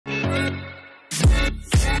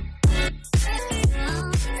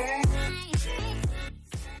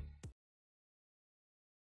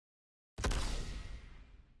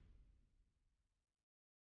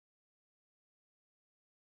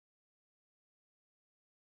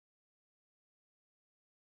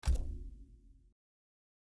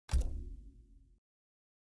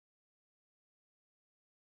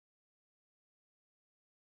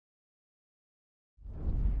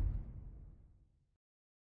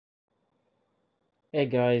Hey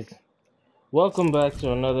guys, welcome back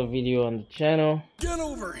to another video on the channel. Get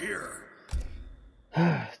over here!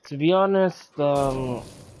 To be honest, I'm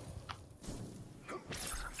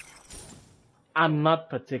not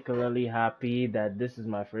particularly happy that this is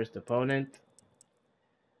my first opponent.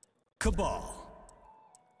 Kabal.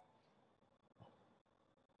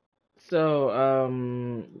 So,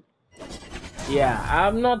 yeah,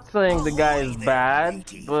 I'm not saying the guy is bad,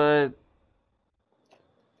 but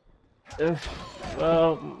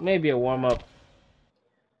well, maybe a warm-up.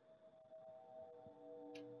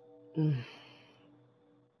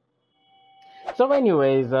 So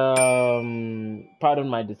anyways, pardon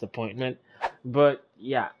my disappointment, but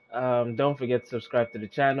yeah, don't forget to subscribe to the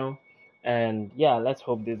channel, and yeah, let's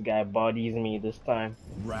hope this guy bodies me this time.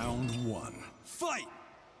 Round one. Fight!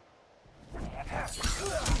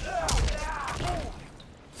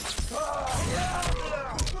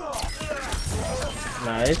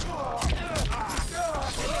 Nice.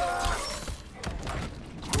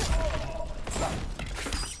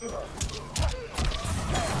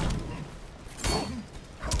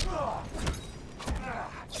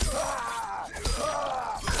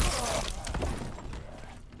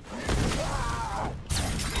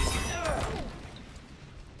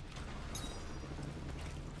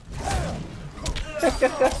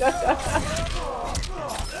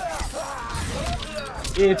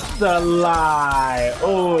 It's a lie.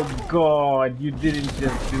 Oh god, you didn't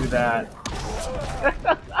just do that.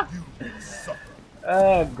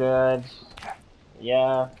 Oh god.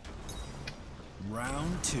 Yeah.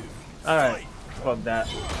 Round two. Alright. Fuck that.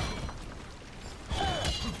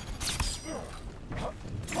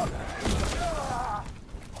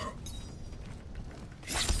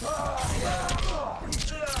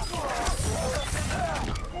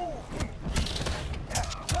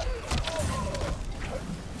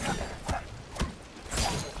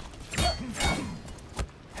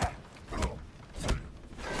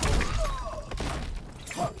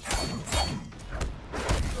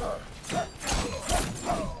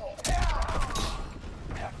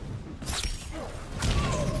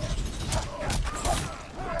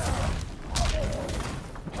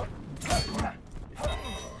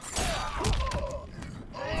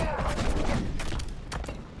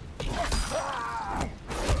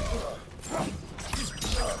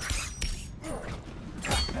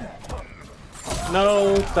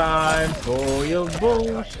 No time for your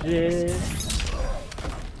bullshit.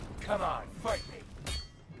 Come on, fight me.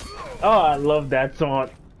 Oh, I love that song.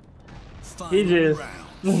 He just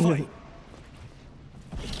Fight.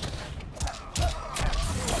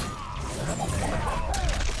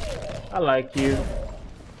 I like you.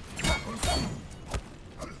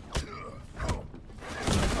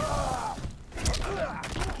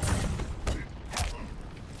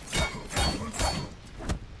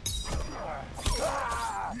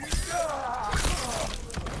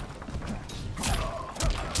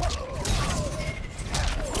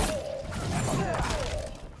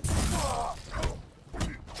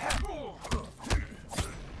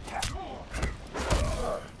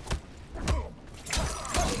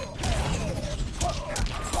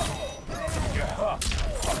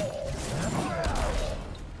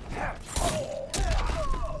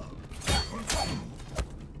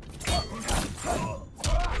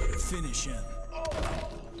 Finish him.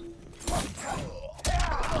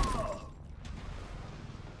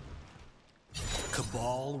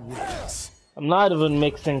 Kabal wins. I'm not even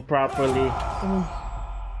mixing properly.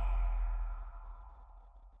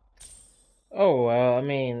 Oh well, I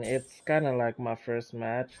mean, it's kind of like my first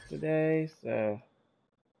match today, so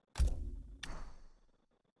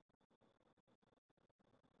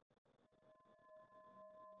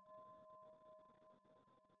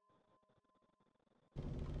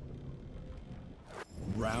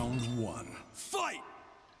Round one. Fight!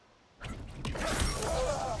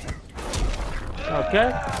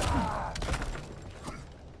 okay.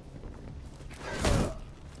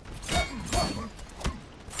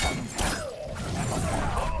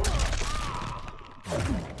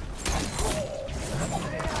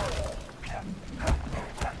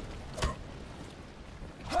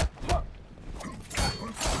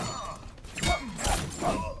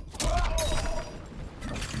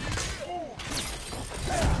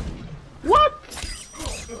 What?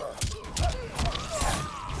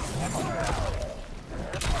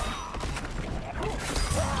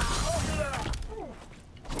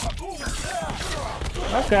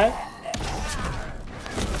 Okay.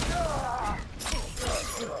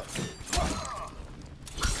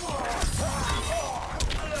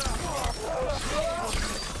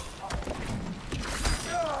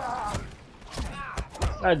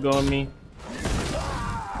 That go on me.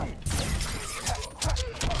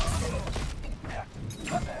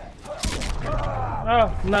 Oh,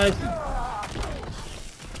 nice.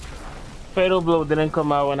 Fatal blow didn't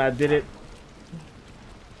come out when I did it.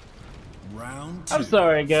 Round 2. I'm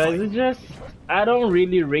sorry, guys. Fight. It's just I don't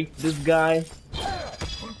really rate this guy.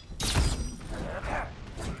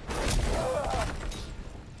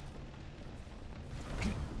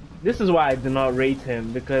 This is why I do not rate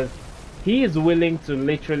him, because he is willing to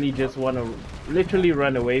literally just want to literally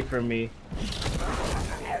run away from me.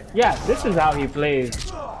 Yeah, this is how he plays.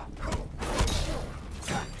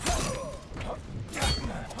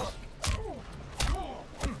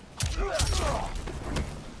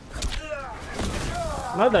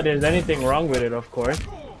 Not that there's anything wrong with it, of course.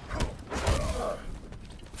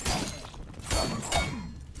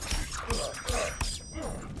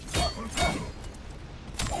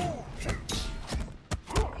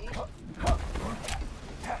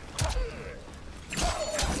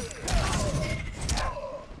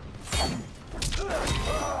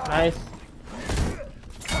 Nice.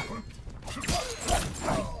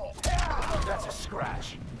 That's a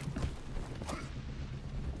scratch.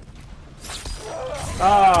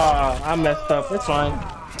 Oh, I messed up. It's fine.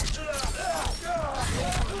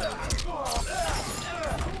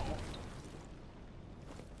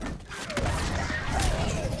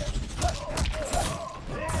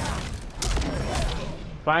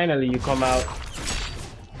 Finally, you come out.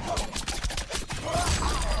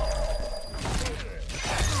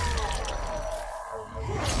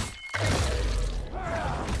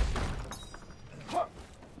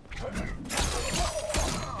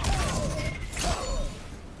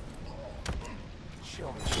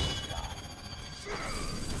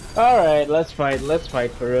 Alright, let's fight. Let's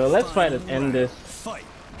fight for real. Let's fight and end this. Fight.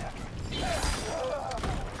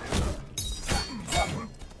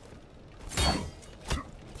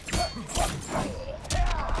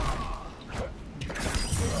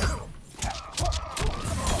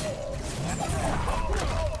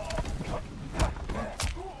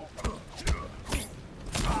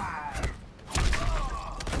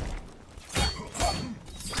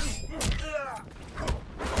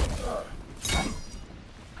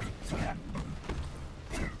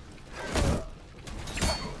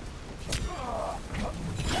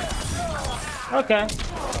 Okay.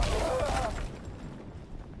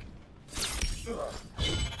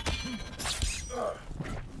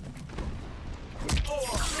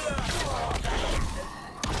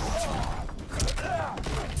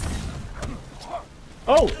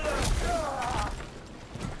 Oh!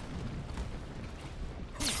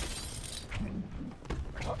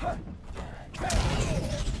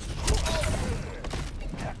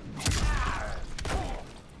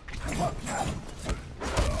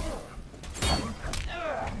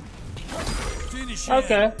 Finish him.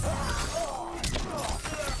 Okay.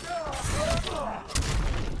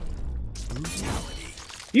 Brutality.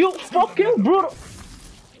 You fucking brutal!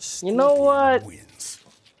 You know what? Wins.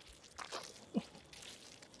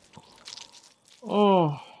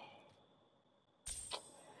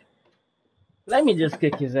 Let me just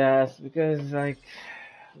kick his ass, because, like,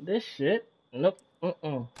 this shit. Nope.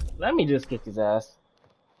 Let me just kick his ass.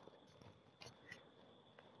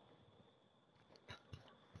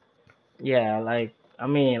 Yeah, like, I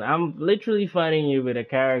mean, I'm literally fighting you with a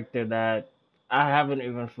character that I haven't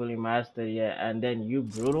even fully mastered yet, and then you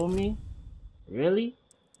brutal me? Really?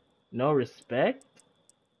 No respect?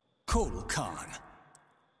 Kotal Khan.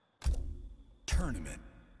 Tournament.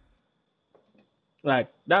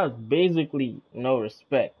 Like, that was basically no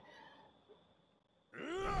respect.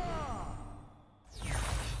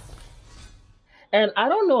 And I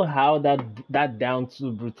don't know how that down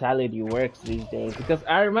to brutality works these days, because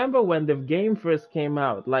I remember when the game first came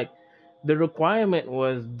out, like, the requirement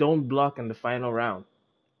was don't block in the final round.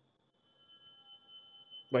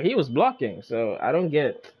 But he was blocking, so I don't get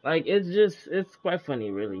it. Like, it's quite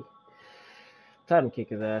funny, really. Time to kick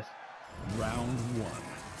his ass. Round 1.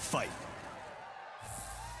 Fight.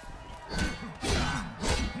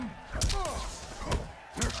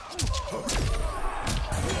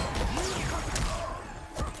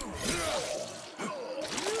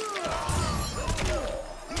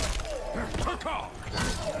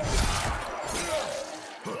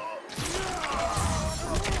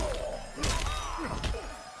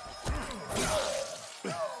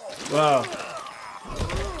 Wow.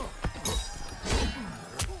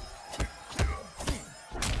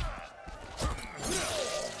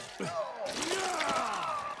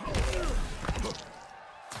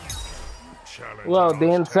 Well,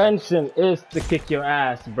 the intention is to kick your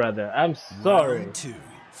ass, brother. I'm sorry. Round 2.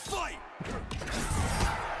 Fight.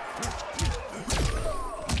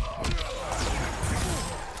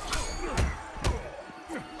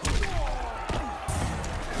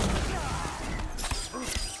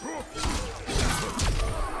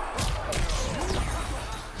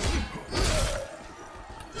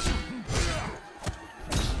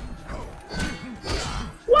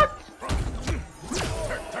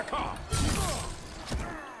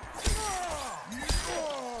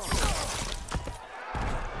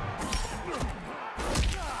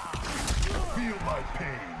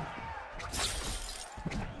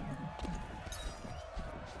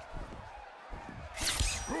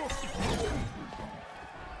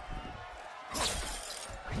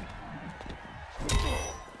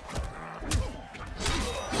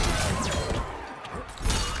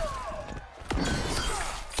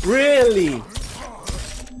 Really?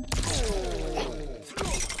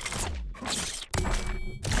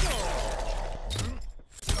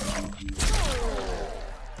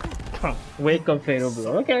 Wake up, fatal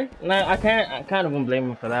blow. Okay, now I can't even blame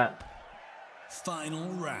him for that. Final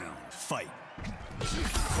round. Fight.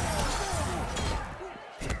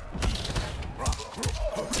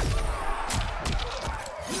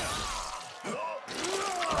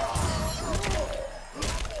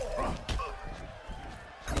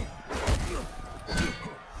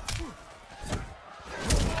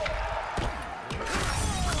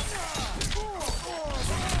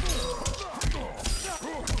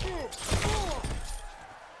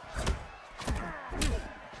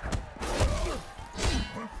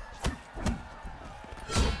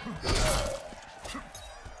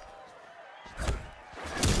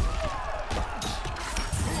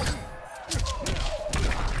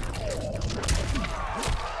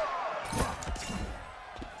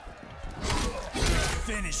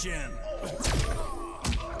 Finish him.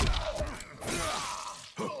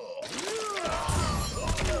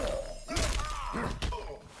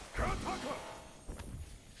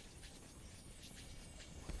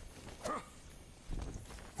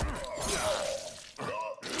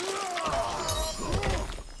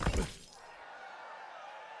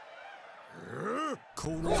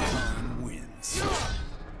 Kabal wins.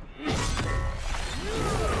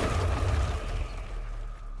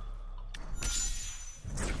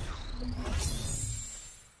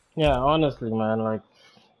 Yeah, honestly, man, like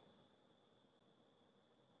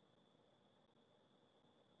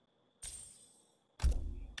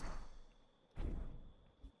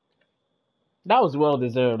that was well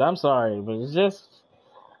deserved. I'm sorry, but it's just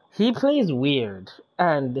he plays weird,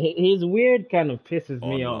 and his weird kind of pisses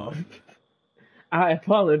me off. Online. I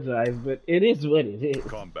apologize, but it is what it is.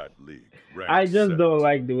 Combat League. I Rank just 7. don't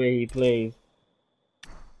like the way he plays.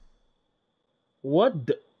 What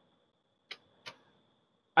the?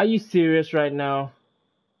 Are you serious right now?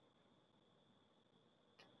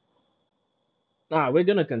 Nah, we're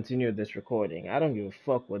gonna continue this recording. I don't give a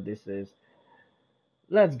fuck what this is.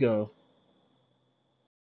 Let's go.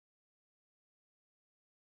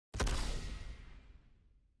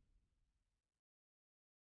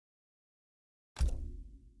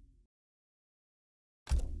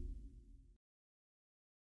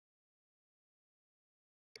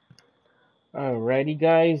 Alrighty,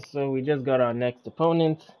 guys. So we just got our next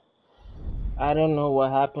opponent. I don't know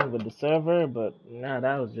what happened with the server, but nah,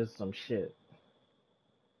 that was just some shit.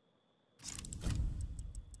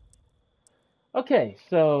 Okay,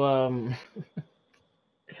 so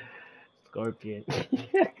Scorpion.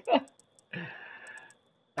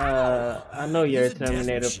 I know you're a He's a death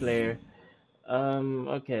Terminator machine. player.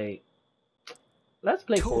 Okay. Let's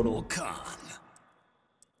play Total Kotal. Khan.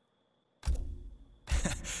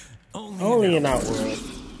 Only in Outworld.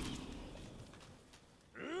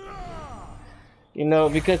 You know,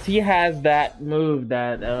 because he has that move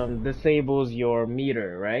that disables your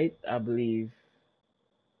meter, right? I believe.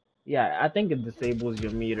 Yeah, I think it disables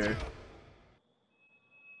your meter.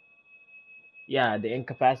 Yeah, the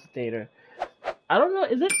incapacitator. I don't know,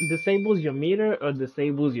 is it disables your meter or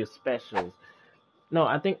disables your specials? No,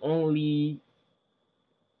 I think only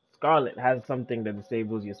Scarlet has something that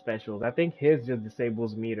disables your specials. I think his just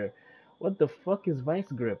disables meter. What the fuck is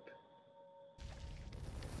Vice Grip?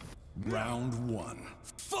 Round 1.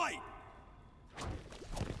 Fight!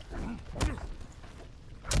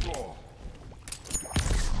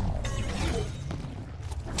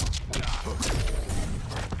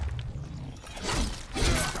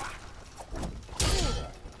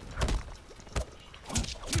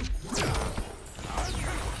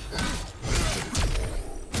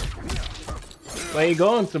 Where you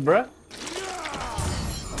going to, bruh?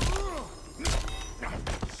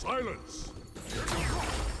 Silence.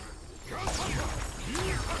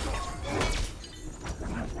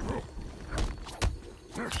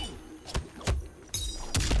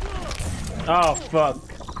 Oh, fuck.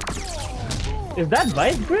 Is that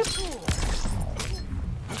Vice Grip?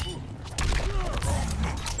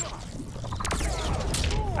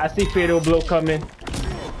 I see Fatal Blow coming.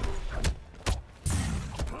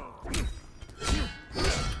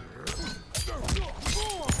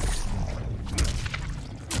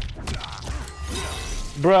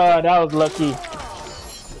 Bruh, that was lucky.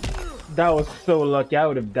 That was so lucky. I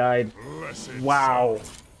would have died. Wow.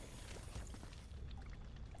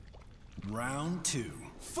 Round 2.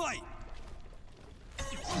 Fight!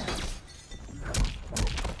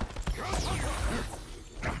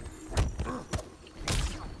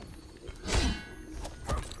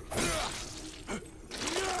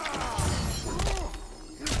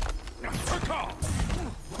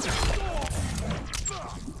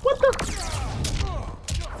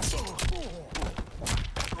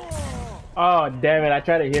 Oh, damn it. I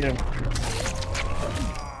tried to hit him.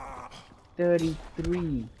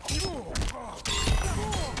 33.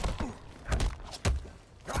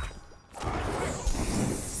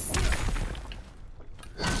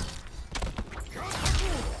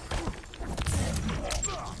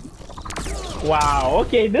 Wow,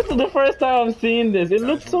 okay, this is the first time I'm seeing this. It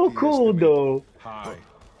looks so cool though. High.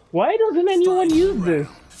 Why doesn't anyone use this?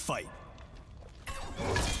 Fight.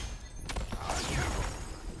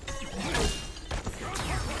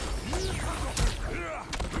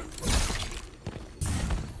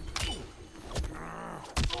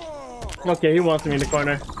 Okay, he wants me in the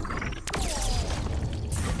corner.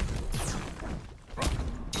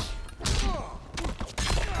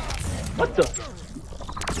 What the?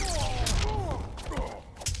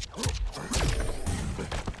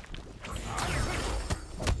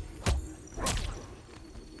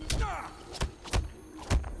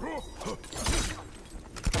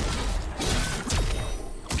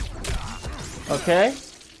 Okay.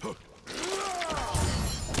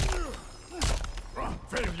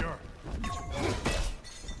 Failure.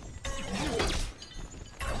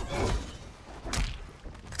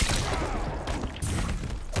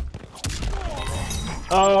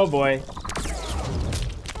 Oh boy.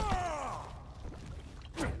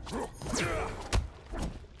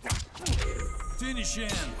 Finish him.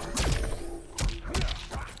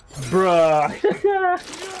 Bruh.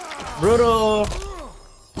 Brutal.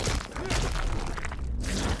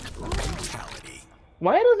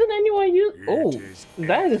 Why doesn't anyone use? Oh,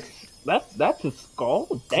 that's a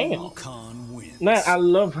skull. Damn. Wins. Man, I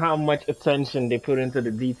love how much attention they put into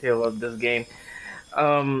the detail of this game.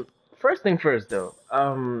 First thing first though.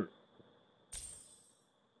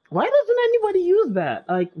 Why doesn't anybody use that?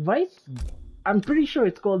 Like Vice, I'm pretty sure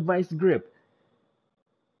it's called Vice Grip.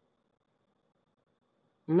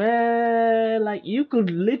 Man, like you could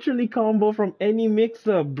literally combo from any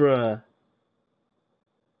mix-up, bruh.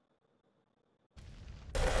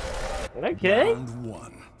 Okay. Round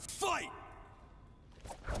one. Fight.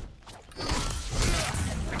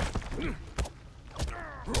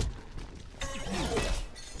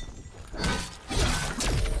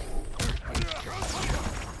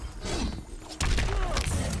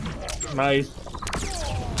 Nice.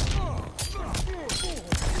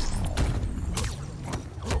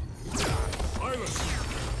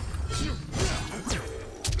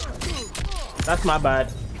 That's my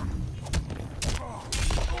bad.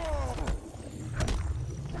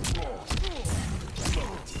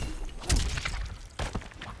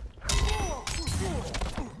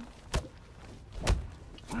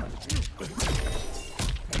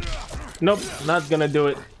 Nope, not gonna do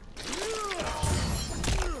it.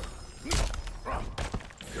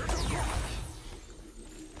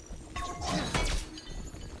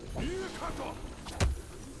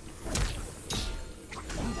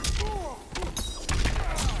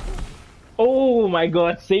 Oh my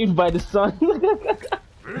god, saved by the sun.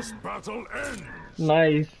 This battle ends.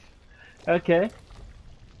 Nice. Okay.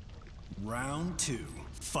 Round two.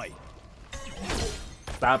 Fight.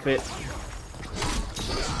 Stop it.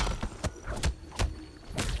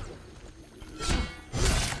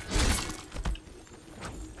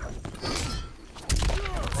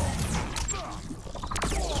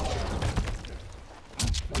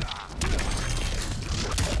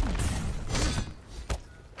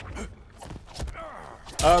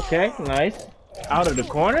 Okay, nice. Out of the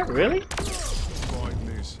corner? Really?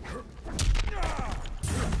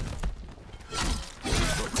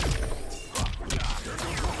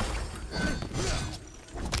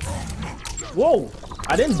 Whoa!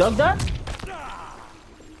 I didn't duck that?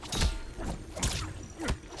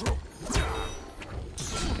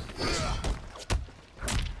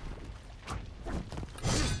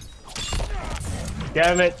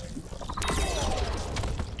 Damn it.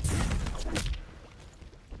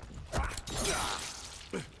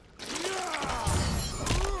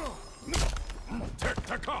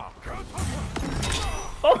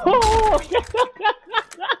 Oh!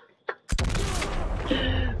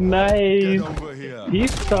 Nice. He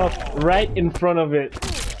stopped right in front of it.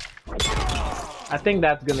 I think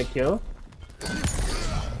that's gonna kill.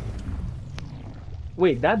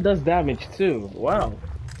 Wait, that does damage too. Wow.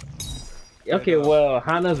 Okay, well,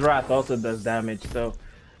 Hana's Wrath also does damage, so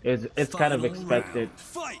it's kind of expected.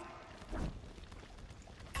 Fight.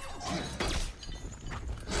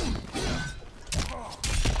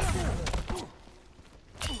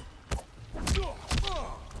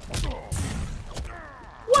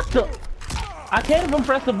 What the? I can't even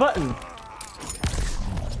press the button.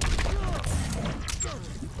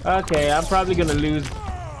 Okay, I'm probably gonna lose.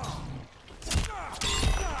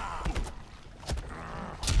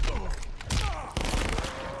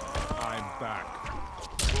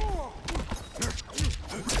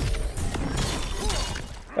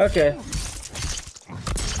 Okay.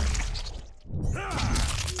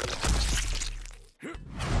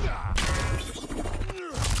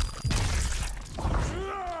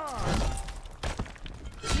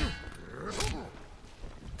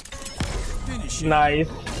 Finish him. Nice.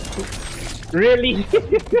 Really?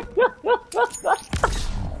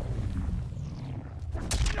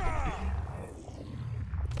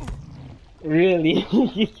 Really?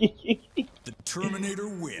 The Terminator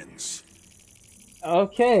wins.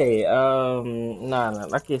 Okay. Nah.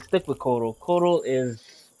 Okay, stick with Kotal. Kotal is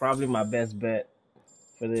probably my best bet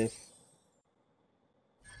for this.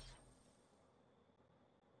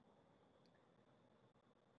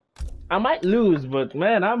 I might lose, but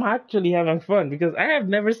man, I'm actually having fun because I have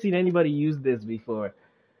never seen anybody use this before.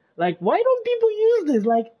 Like, why don't people use this?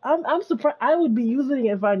 Like, I'm surprised. I would be using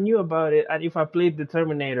it if I knew about it and if I played the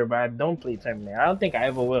Terminator, but I don't play Terminator. I don't think I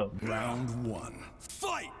ever will. Round one.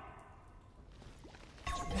 Fight!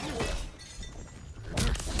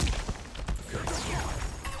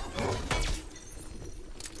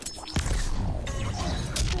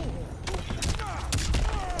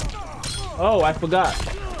 Oh, I forgot.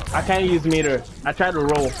 I can't use meter. I tried to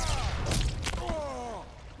roll.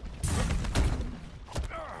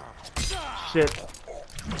 Shit.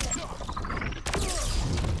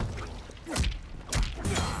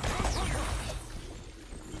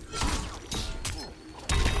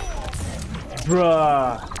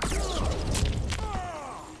 Bruh.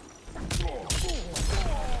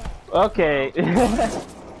 Okay.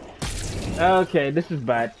 Okay, this is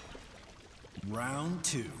bad. Round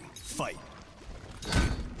two. Fight.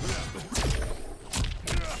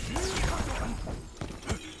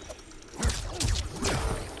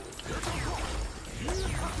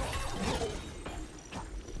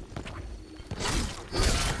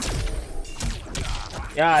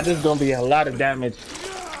 Yeah, this is gonna be a lot of damage.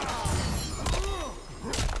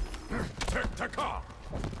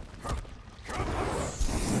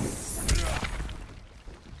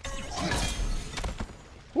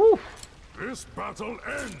 Woo. This battle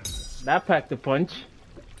ends. That packed a punch.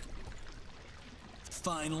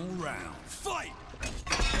 Final round. Fight!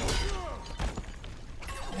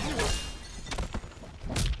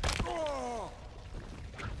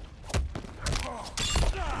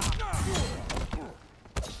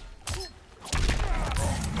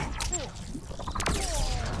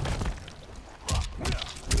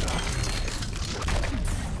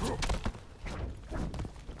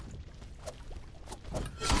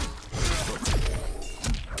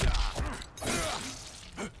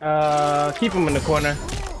 Keep him in the corner.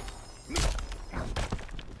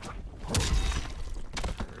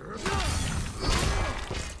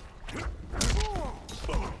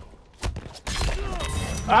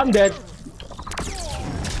 I'm dead.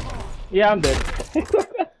 Yeah, I'm dead.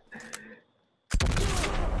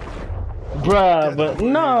 Bruh, but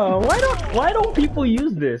no, why don't people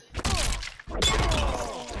use this?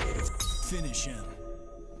 Finish him.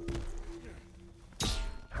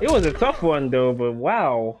 It was a tough one though, but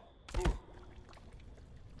wow.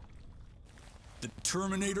 The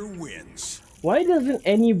Terminator wins. Why doesn't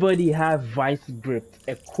anybody have Vice Grip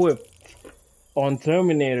equipped on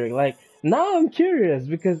Terminator? Like, now I'm curious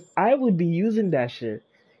because I would be using that shit.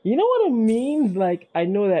 You know what it means? Like, I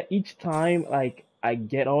know that each time, like, I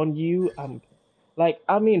get on you, I'm like,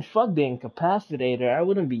 I mean, fuck the incapacitator. I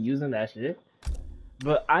wouldn't be using that shit.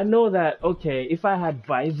 But I know that, okay, if I had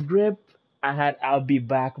Vice Grip, I had I'll Be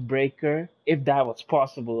Back Breaker, if that was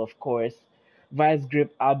possible, of course. Vice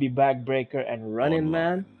Grip, I'll Be Back Breaker, and Running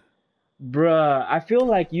Man. Online. Bruh, I feel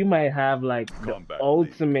like you might have like the Combat League.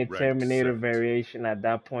 ultimate Ranked Terminator 7th. variation at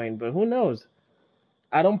that point, but who knows?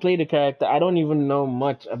 I don't play the character. I don't even know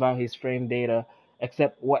much about his frame data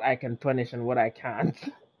except what I can punish and what I can't.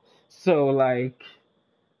 So like,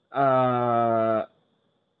 uh,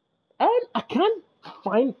 I can't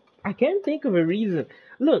find. I can't think of a reason.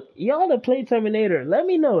 Look, y'all that play Terminator, let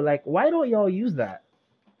me know. Like, why don't y'all use that?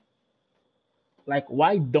 Like,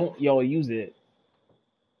 why don't y'all use it?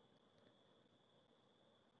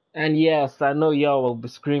 And yes, I know y'all will be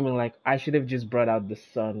screaming like, I should have just brought out the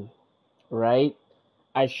sun, right?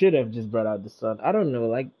 I should have just brought out the sun. I don't know,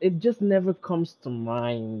 like, it just never comes to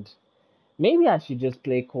mind. Maybe I should just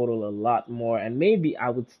play Kotal a lot more, and maybe I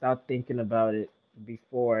would start thinking about it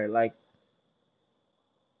before, like,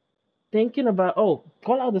 thinking about, oh,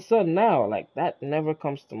 call out the sun now. Like, that never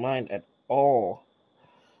comes to mind at all.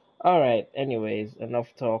 Alright, anyways,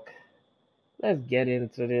 enough talk. Let's get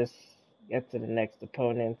into this. Get to the next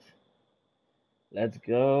opponent. Let's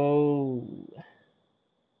go.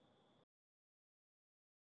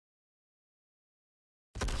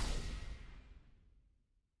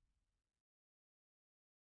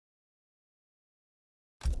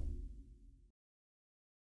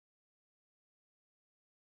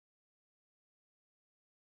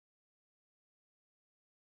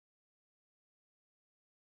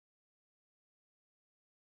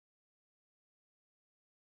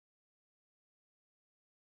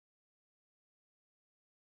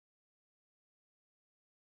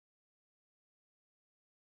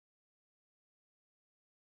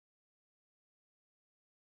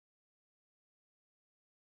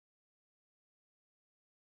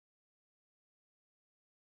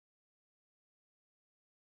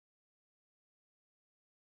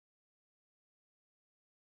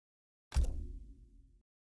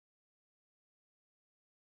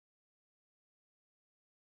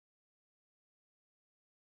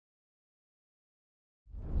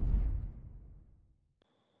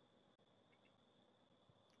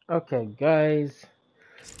 Okay, guys.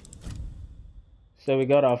 So we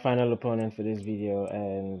got our final opponent for this video,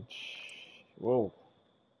 and whoa,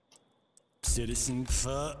 Citizen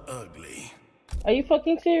Pho Ugly. are you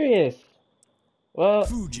fucking serious? Well,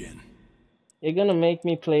 Fujin. you're gonna make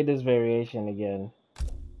me play this variation again,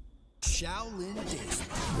 Shaolin Days.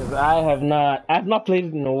 cause I've not played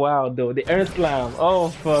it in a while though. The Earth Slam. Oh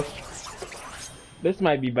fuck, this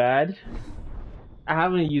might be bad. I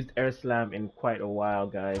haven't used Air Slam in quite a while,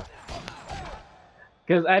 guys.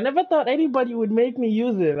 Because I never thought anybody would make me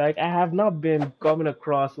use it. Like, I have not been coming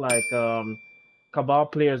across, like, Cabal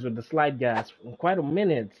players with the slide gas in quite a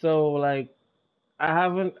minute. So, like, I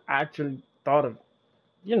haven't actually thought of,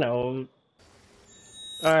 you know.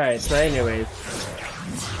 Alright, so anyways.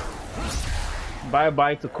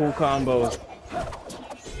 Bye-bye to cool combos.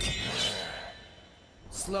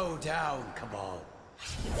 Slow down, Kabal.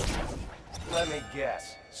 Let me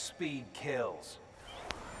guess. Speed kills.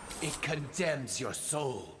 It condemns your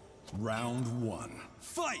soul. Round one.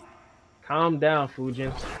 Fight! Calm down,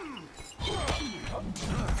 Fujin.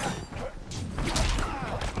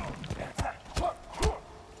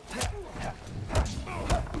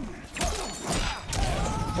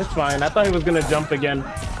 It's fine. I thought he was gonna jump again.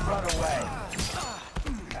 Run away.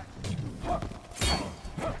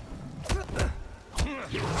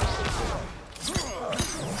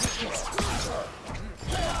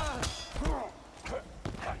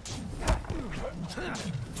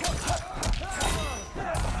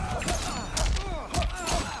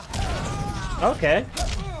 Okay.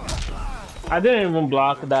 I didn't even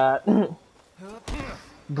block that.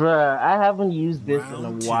 Bruh, I haven't used this in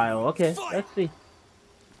a while. Okay, let's see.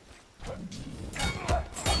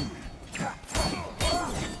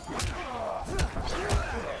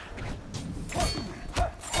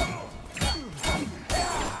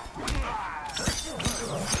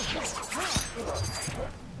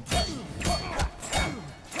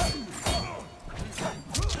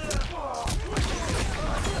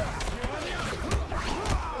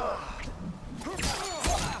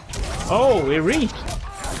 Oh, it reached.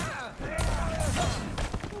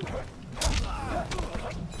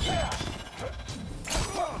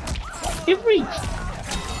 It reached.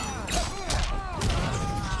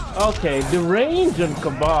 Okay, the range on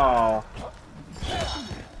Kabal.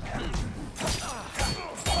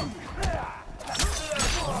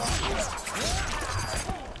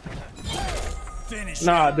 Finish.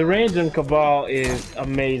 Nah, the range on Kabal is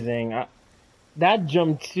amazing. That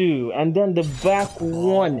jump too, and then the back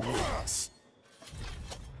one.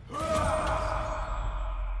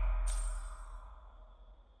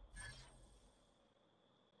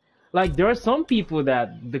 Like, there are some people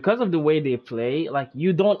that, because of the way they play, like,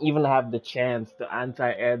 you don't even have the chance to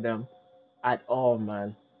anti-air them at all,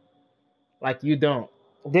 man. Like, you don't.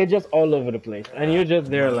 They're just all over the place, and you're just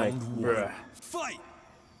there like, bruh. Fight!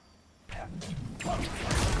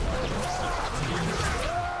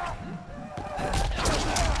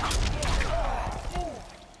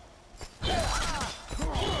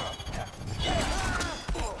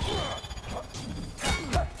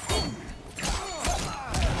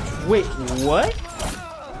 Wait, what?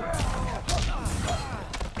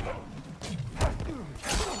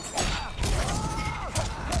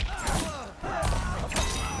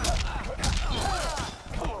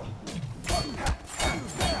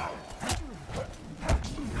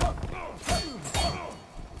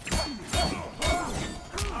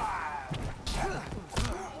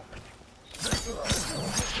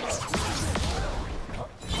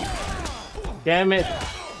 Damn it.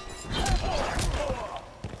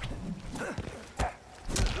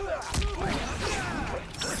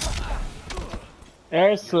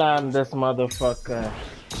 Air slam this motherfucker.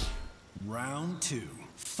 Round two.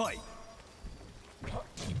 Fight!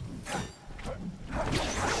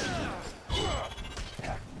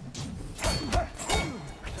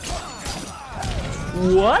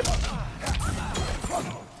 What?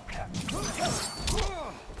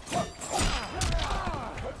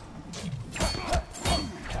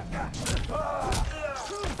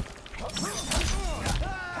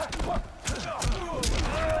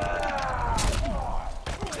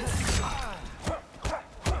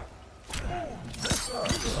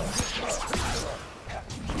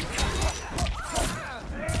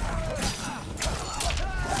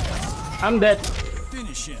 I'm dead.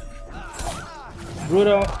 Finish him.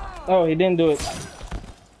 Brutal. Oh, he didn't do it.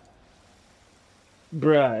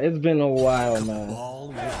 Bruh, it's been a while, man. Ball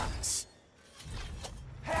wins.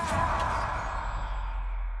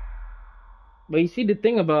 But you see, the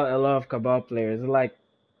thing about a lot of Cabal players, like,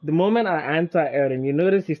 the moment I anti-aired him, you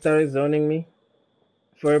notice he started zoning me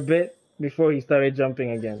for a bit before he started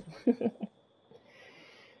jumping again.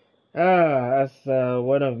 As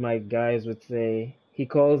one of my guys would say, he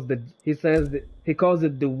calls it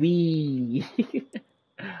the Wii.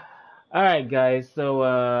 All right, guys. So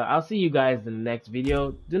I'll see you guys in the next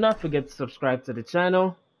video. Do not forget to subscribe to the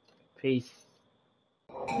channel. Peace.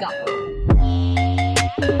 Go.